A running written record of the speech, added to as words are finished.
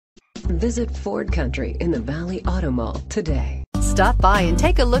Visit Ford Country in the Valley Auto Mall today. Stop by and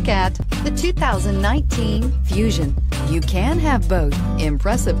take a look at the 2019 Fusion. You can have both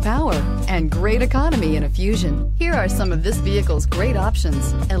impressive power and great economy in a Fusion. Here are some of this vehicle's great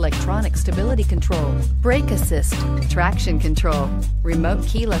options: electronic stability control, brake assist, traction control, remote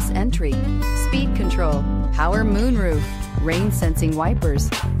keyless entry, speed control, power moonroof, rain sensing wipers,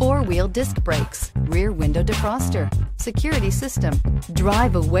 four-wheel disc brakes, rear window defroster, security system.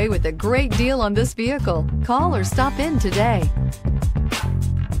 Drive away with a great deal on this vehicle. Call or stop in today.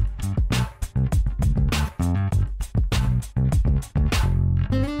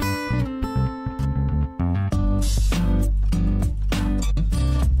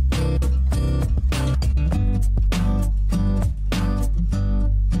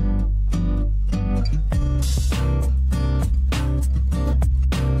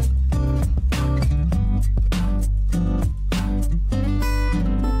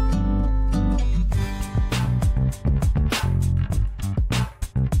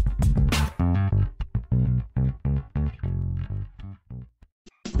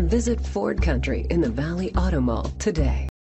 Visit Ford Country in the Valley Auto Mall today.